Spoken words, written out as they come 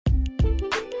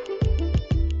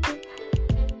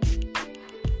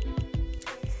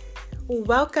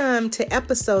Welcome to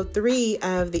episode 3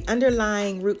 of the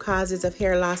Underlying Root Causes of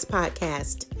Hair Loss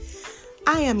podcast.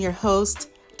 I am your host,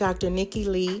 Dr. Nikki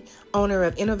Lee, owner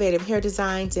of Innovative Hair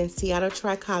Designs in Seattle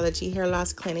Trichology Hair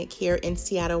Loss Clinic here in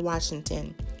Seattle,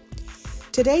 Washington.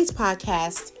 Today's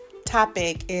podcast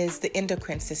topic is the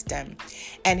endocrine system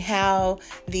and how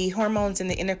the hormones in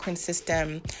the endocrine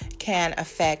system can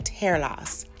affect hair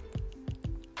loss.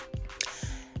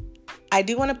 I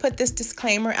do want to put this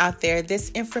disclaimer out there.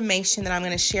 This information that I'm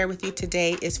going to share with you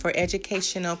today is for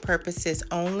educational purposes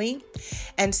only.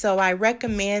 And so I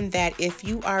recommend that if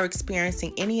you are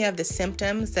experiencing any of the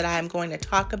symptoms that I'm going to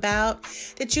talk about,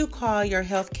 that you call your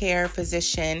healthcare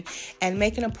physician and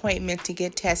make an appointment to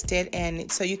get tested, and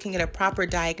so you can get a proper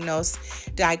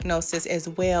diagnosis as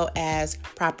well as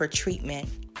proper treatment.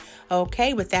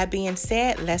 Okay, with that being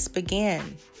said, let's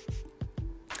begin.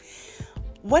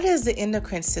 What is the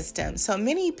endocrine system? So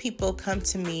many people come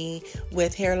to me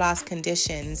with hair loss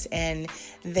conditions, and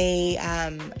they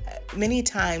many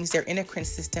times their endocrine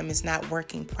system is not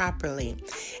working properly.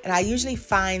 And I usually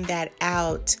find that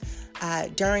out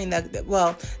during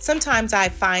sometimes I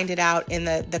find it out in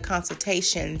the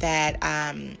consultation that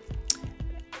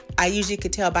I usually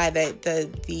could tell by the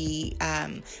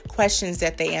questions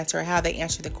that they answer, or how they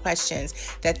answer the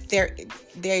questions, that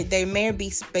there may be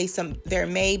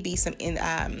some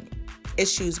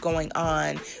issues going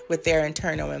on with their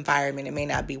internal environment. It may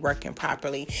not be working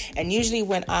properly. And usually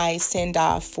when I send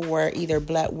off for either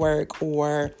blood work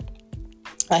or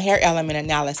a hair element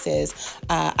analysis,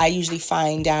 I usually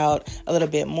find out a little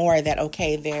bit more that,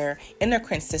 okay, their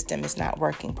endocrine system is not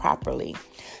working properly.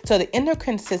 So the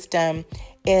endocrine system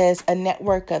is a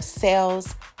network of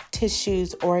cells,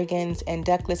 tissues, organs, and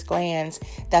ductless glands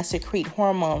that secrete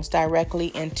hormones directly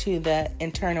into the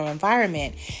internal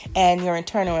environment. And your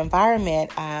internal environment,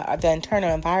 the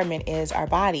internal environment is our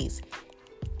bodies.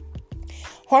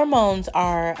 Hormones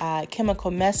are chemical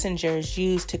messengers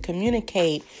used to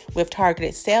communicate with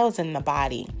targeted cells in the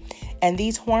body. And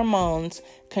these hormones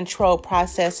control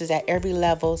processes at every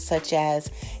level, such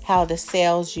as how the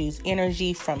cells use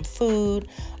energy from food,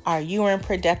 our urine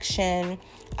production,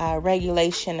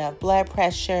 regulation of blood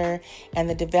pressure, and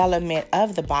the development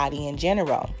of the body in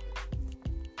general.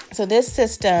 So this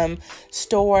system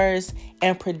stores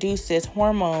and produces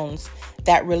hormones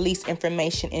that release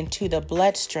information into the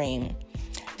bloodstream.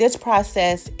 This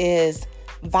process is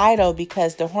vital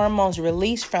because the hormones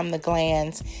released from the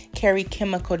glands carry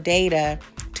chemical data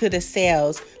to the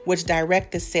cells, which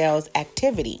direct the cell's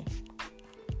activity.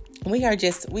 We are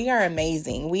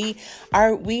amazing. We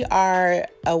are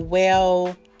a well-designed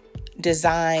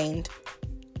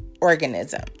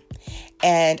organism.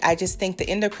 And I just think the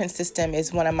endocrine system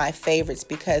is one of my favorites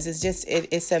because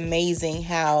it's amazing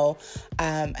how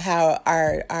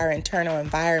our internal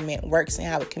environment works and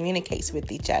how it communicates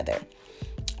with each other.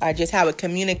 Just how it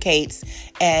communicates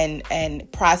and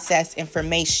process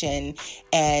information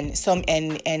and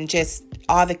just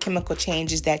all the chemical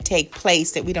changes that take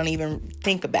place that we don't even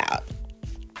think about.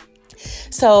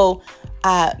 So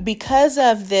because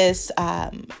of this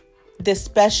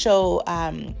special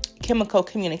chemical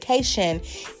communication,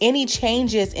 any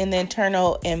changes in the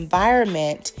internal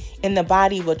environment in the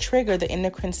body will trigger the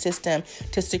endocrine system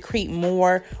to secrete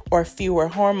more or fewer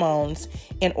hormones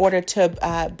in order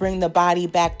to bring the body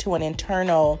back to an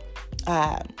internal,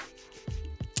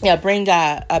 bring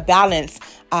a balance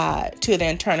to the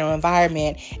internal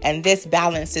environment. And this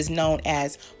balance is known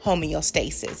as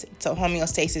homeostasis. So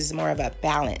homeostasis is more of a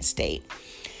balanced state.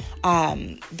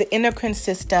 The endocrine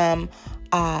system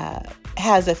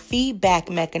has a feedback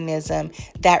mechanism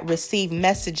that receives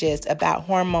messages about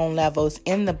hormone levels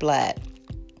in the blood.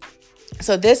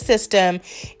 So this system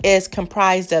is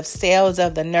comprised of cells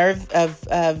of the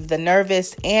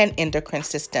nervous and endocrine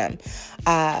system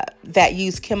that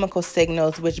use chemical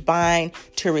signals which bind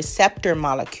to receptor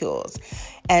molecules.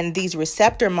 And these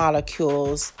receptor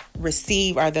molecules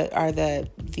are the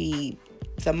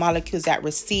molecules that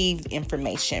receive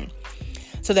information.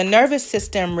 So the nervous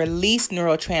system releases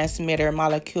neurotransmitter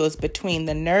molecules between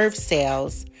the nerve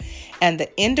cells, and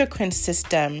the endocrine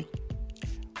system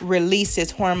releases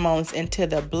hormones into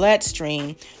the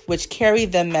bloodstream, which carry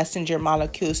the messenger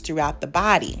molecules throughout the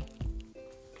body.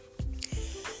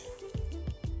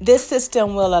 This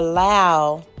system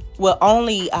so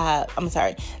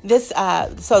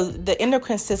the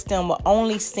endocrine system will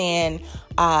only send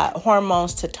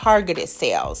hormones to targeted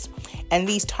cells. And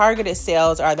these targeted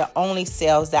cells are the only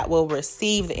cells that will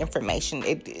receive the information.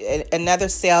 Another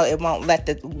cell, it won't let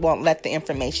the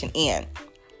information in.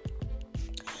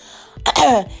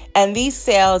 And these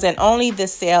cells, and only the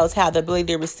cells, have the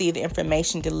ability to receive the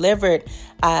information delivered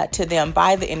to them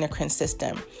by the endocrine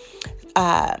system.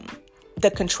 The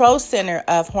control center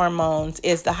of hormones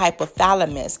is the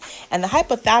hypothalamus, and the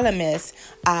hypothalamus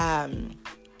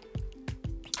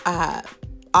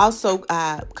also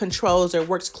controls or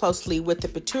works closely with the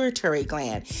pituitary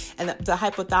gland. And the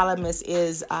hypothalamus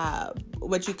is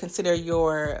what you consider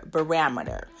your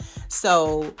barometer.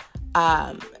 So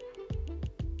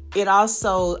it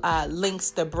also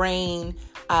links the brain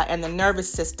and the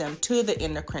nervous system to the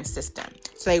endocrine system.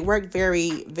 So they work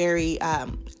very, very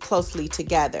closely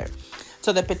together.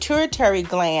 So the pituitary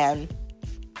gland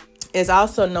is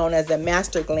also known as the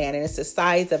master gland, and it's the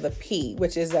size of a pea,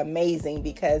 which is amazing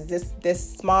because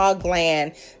this small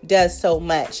gland does so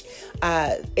much.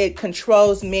 It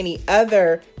controls many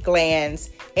other glands,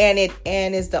 and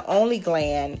is the only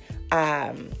gland.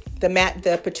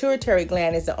 The pituitary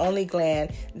gland is the only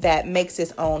gland that makes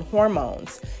its own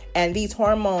hormones. And these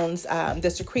hormones, the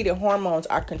secreted hormones,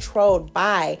 are controlled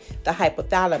by the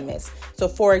hypothalamus. So,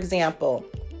 for example,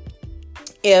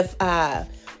 if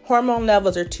hormone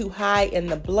levels are too high in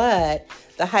the blood,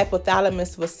 the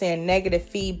hypothalamus will send negative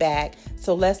feedback,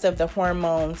 so less of the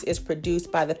hormones is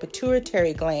produced by the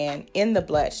pituitary gland in the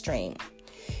bloodstream.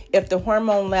 If the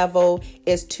hormone level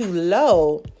is too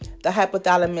low, the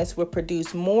hypothalamus will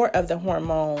produce more of the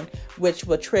hormone, which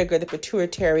will trigger the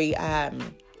pituitary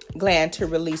gland to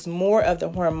release more of the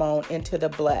hormone into the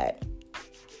blood.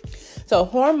 So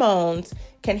hormones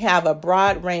can have a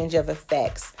broad range of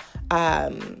effects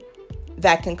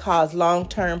that can cause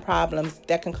long-term problems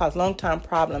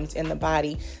in the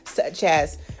body, such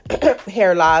as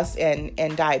hair loss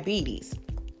and diabetes,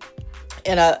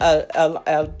 and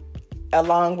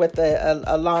along with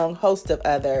a long host of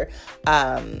other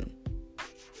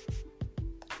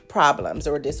problems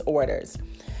or disorders.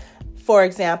 For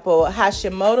example,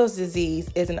 Hashimoto's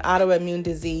disease is an autoimmune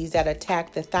disease that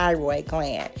attacks the thyroid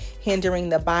gland, hindering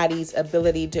the body's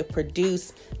ability to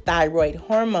produce thyroid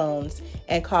hormones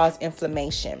and cause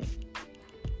inflammation.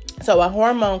 So a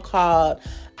hormone called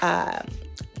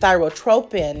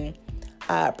thyrotropin,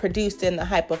 produced in the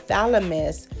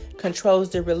hypothalamus,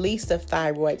 controls the release of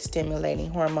thyroid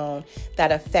stimulating hormone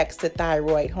that affects the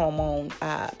thyroid hormone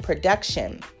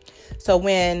production. So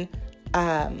when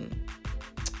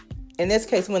in this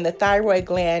case, when the thyroid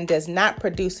gland does not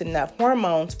produce enough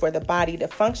hormones for the body to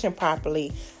function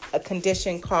properly, a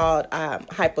condition called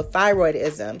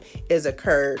hypothyroidism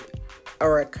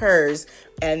occurs,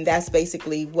 and that's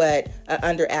basically what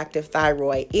underactive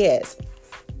thyroid is.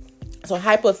 So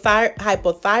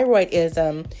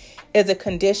hypothyroidism is a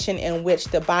condition in which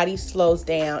the body slows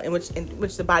down,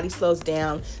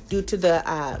 due to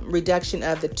the reduction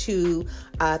of the two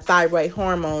thyroid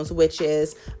hormones, which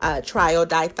is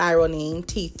triiodithyronine,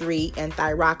 T3, and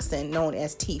thyroxine, known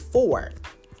as T4.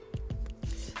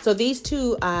 So these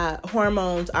two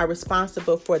hormones are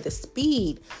responsible for the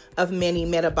speed of many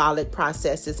metabolic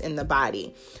processes in the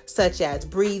body, such as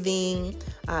breathing,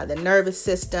 the nervous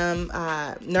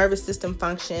system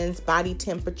functions, body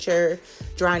temperature,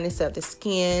 dryness of the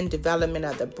skin, development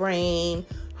of the brain,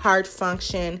 heart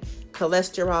function,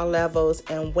 cholesterol levels,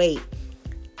 and weight.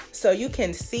 So you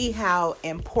can see how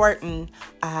important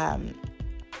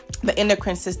the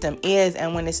endocrine system is,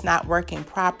 and when it's not working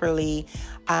properly,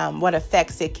 what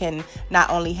effects it can not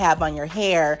only have on your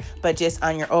hair, but just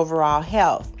on your overall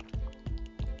health.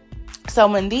 So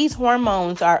when these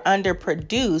hormones are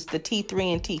underproduced, the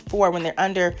T3 and T4, when they're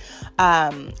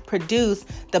underproduced,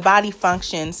 the body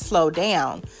functions slow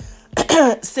down.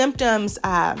 Symptoms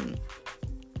of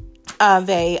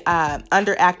a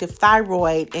underactive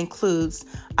thyroid includes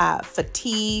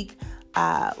fatigue,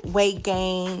 weight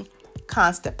gain,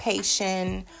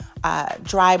 constipation,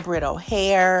 dry, brittle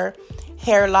hair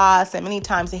loss, and many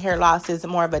times the hair loss is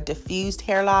more of a diffused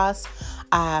hair loss.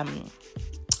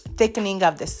 Thickening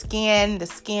of the skin. The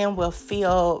skin will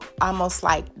feel almost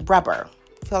like rubber.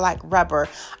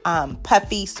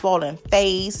 Puffy, swollen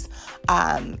face,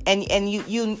 and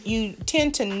you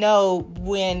tend to know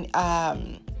when,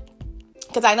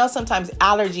 because I know sometimes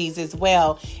allergies as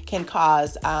well can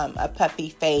cause a puffy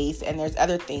face, and there's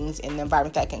other things in the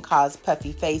environment that can cause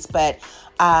puffy face. But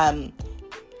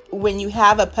when you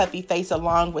have a puffy face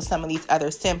along with some of these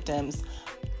other symptoms,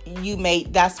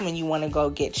 that's when you want to go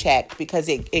get checked, because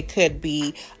it could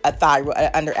be an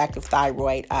underactive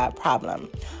thyroid problem.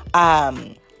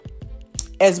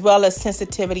 As well as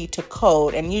sensitivity to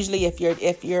cold. And usually if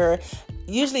you're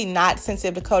usually not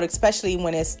sensitive to cold, especially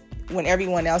when it's when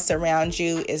everyone else around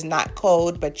you is not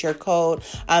cold, but you're cold.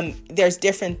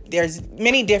 There's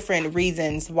many different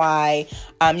reasons why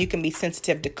you can be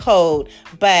sensitive to cold,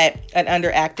 but an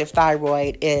underactive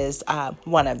thyroid is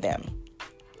one of them.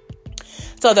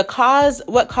 So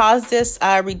what caused this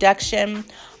reduction?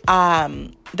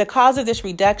 The cause of this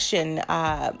reduction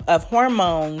of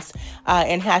hormones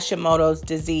in Hashimoto's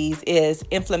disease is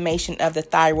inflammation of the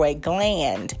thyroid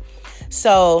gland.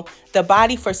 So the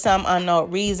body, for some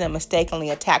unknown reason, mistakenly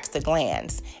attacks the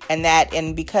glands,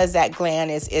 and because that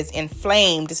gland is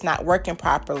inflamed, it's not working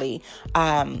properly.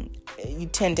 You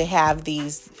tend to have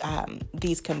these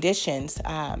conditions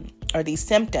or these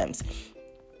symptoms.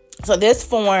 So this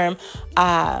form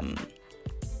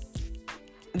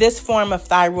of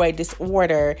thyroid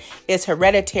disorder is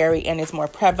hereditary and is more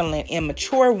prevalent in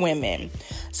mature women.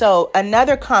 So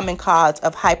another common cause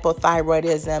of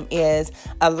hypothyroidism is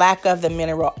a lack of the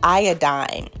mineral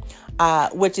iodine,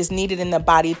 which is needed in the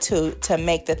body to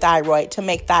make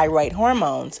thyroid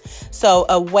hormones. So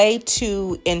a way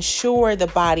to ensure the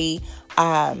body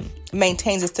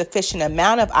maintains a sufficient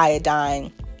amount of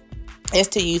iodine is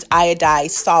to use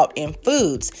iodized salt in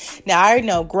foods. Now, I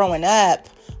know growing up,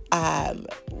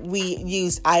 we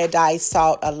use iodized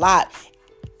salt a lot,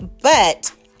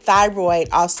 but thyroid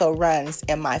also runs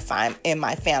in my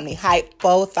family.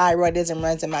 Hypothyroidism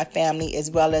runs in my family,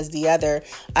 as well as the other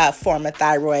form of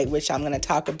thyroid, which I'm going to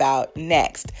talk about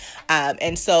next.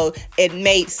 And so it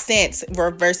made sense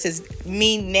versus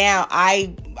me now.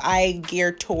 I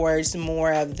gear towards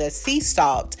more of the sea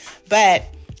salt, but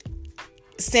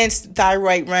since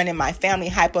thyroid run in my family,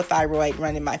 hypothyroid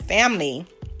run in my family,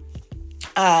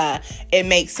 it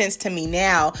makes sense to me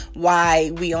now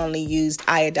why we only used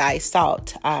iodized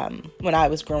salt when I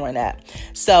was growing up.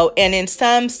 So, and in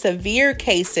some severe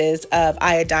cases of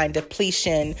iodine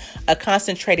depletion, a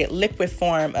concentrated liquid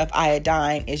form of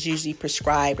iodine is usually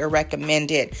prescribed or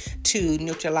recommended to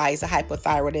neutralize the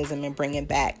hypothyroidism and bring it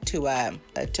back to a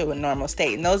normal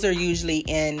state. And those are usually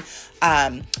in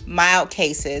mild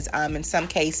cases. In some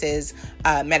cases,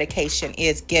 medication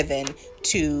is given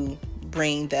to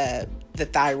bring the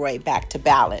thyroid back to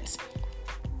balance.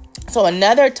 So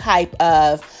another type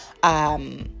of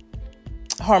hormonal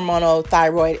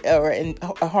thyroid or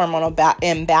hormonal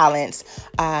imbalance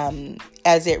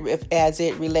as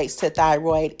it relates to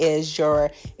thyroid is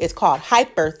called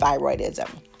hyperthyroidism.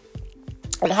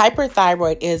 And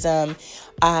hyperthyroidism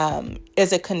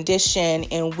is a condition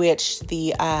in which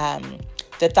the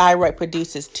thyroid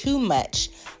produces too much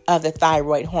of the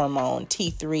thyroid hormone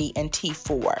T3 and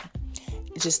T4.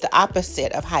 Just the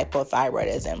opposite of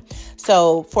hypothyroidism.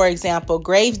 So, for example,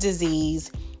 Graves' disease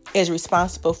is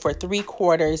responsible for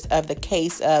 3/4 of the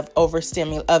case of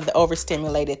the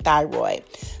overstimulated thyroid.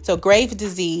 So, Graves'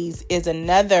 disease is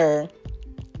another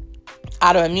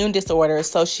autoimmune disorder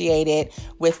associated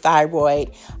with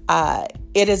thyroid.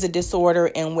 It is a disorder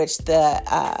in which the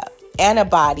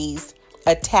antibodies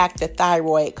attack the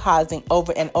thyroid, causing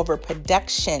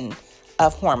overproduction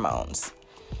of hormones.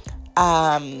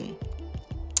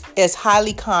 Is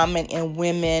highly common in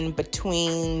women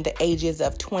between the ages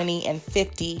of 20 and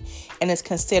 50 and is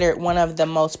considered one of the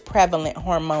most prevalent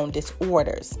hormone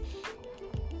disorders.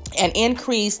 And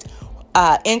increased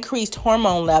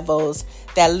hormone levels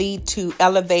that lead to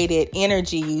elevated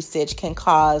energy usage can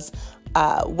cause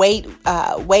weight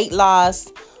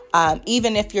loss.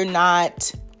 Even if you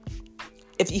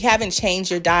haven't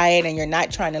changed your diet and you're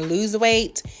not trying to lose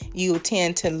weight, you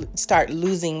tend to start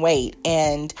losing weight,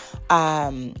 and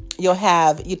you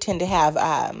tend to have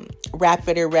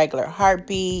rapid irregular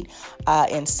heartbeat,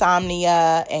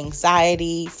 insomnia,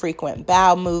 anxiety, frequent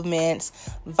bowel movements,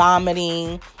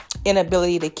 vomiting,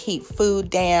 inability to keep food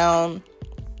down,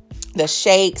 the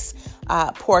shakes,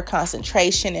 poor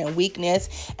concentration and weakness.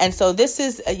 And so this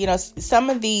is, some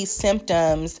of these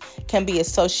symptoms can be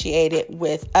associated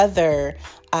with other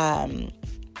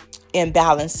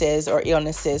imbalances or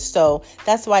illnesses. So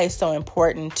that's why it's so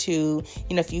important to,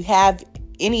 if you have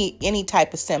any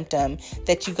type of symptom,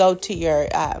 that you go to your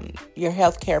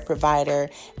healthcare provider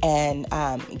and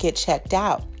get checked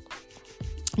out,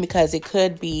 because it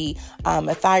could be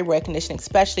a thyroid condition,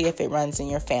 especially if it runs in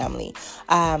your family.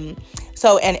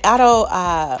 So an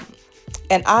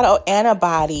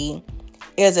autoantibody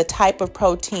is a type of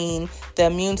protein the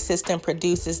immune system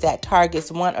produces that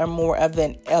targets one or more of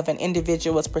an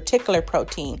individual's particular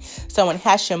protein. So in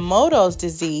Hashimoto's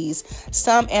disease,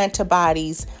 some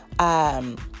antibodies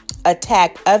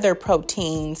attack other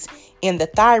proteins in the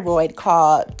thyroid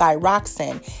called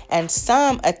thyroxine, and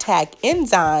some attack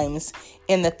enzymes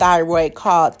in the thyroid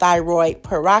called thyroid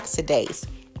peroxidase.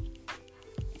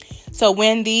 So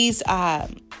when these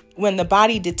when the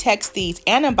body detects these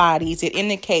antibodies, it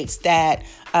indicates that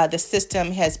the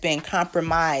system has been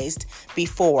compromised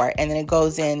before, and then it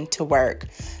goes into work.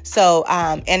 So,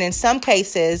 and in some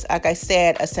cases, like I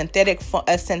said, a synthetic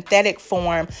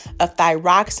form of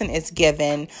thyroxine is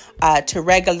given to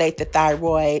regulate the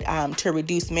thyroid to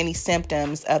reduce many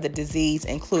symptoms of the disease,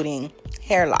 including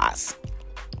hair loss.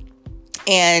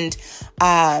 And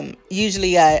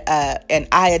usually an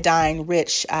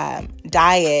iodine-rich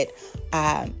diet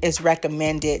is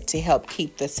recommended to help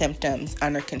keep the symptoms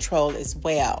under control as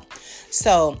well.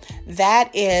 So that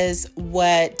is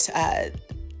what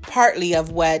partly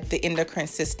of what the endocrine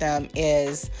system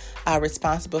is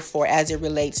responsible for as it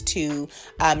relates to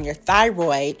your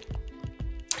thyroid.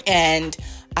 And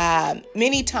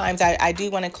many times I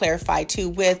do want to clarify too,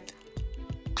 with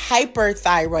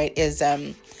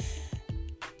hyperthyroidism,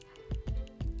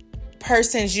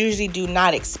 persons usually do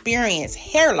not experience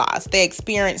hair loss. They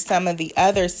experience some of the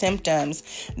other symptoms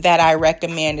that I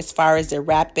recommend as far as the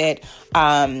rapid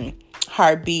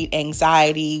heartbeat,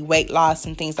 anxiety, weight loss,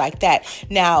 and things like that.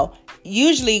 Now,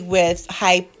 usually with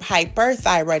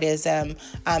hyperthyroidism,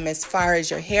 as far as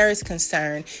your hair is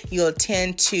concerned, you'll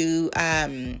tend to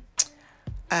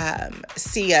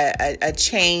see a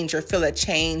change or feel a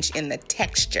change in the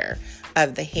texture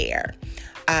of the hair.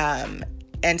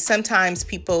 And sometimes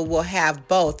people will have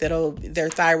both. Their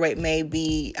thyroid may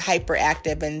be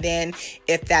hyperactive, and then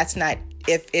if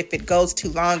it goes too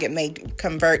long, it may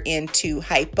convert into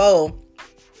hypoactive,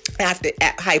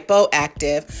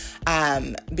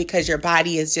 because your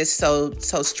body is just so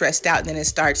stressed out. Then it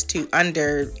starts to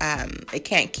it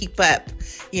can't keep up,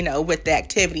 with the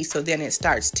activity. So then it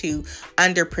starts to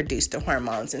underproduce the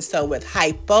hormones. And so with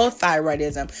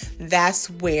hypothyroidism, that's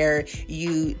where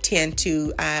you tend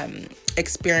to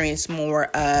experience more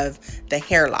of the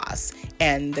hair loss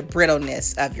and the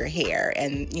brittleness of your hair,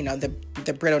 and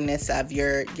the brittleness of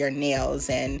your nails,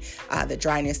 and the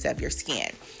dryness of your skin.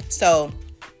 So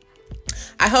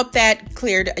I hope that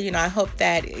cleared, I hope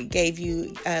that gave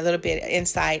you a little bit of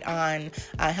insight on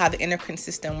how the endocrine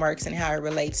system works and how it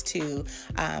relates to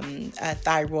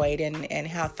thyroid, and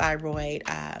how thyroid,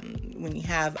 when you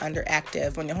have when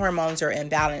the hormones are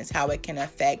imbalanced, how it can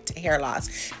affect hair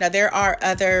loss. Now, there are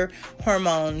other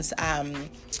hormones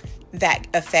that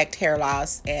affect hair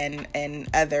loss and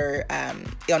other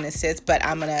illnesses, but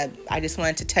I just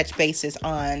wanted to touch bases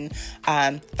on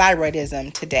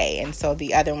thyroidism today, and so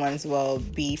the other ones will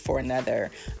be for another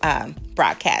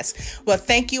broadcast. Well,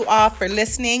 thank you all for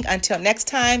listening. Until next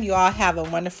time, you all have a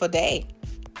wonderful day.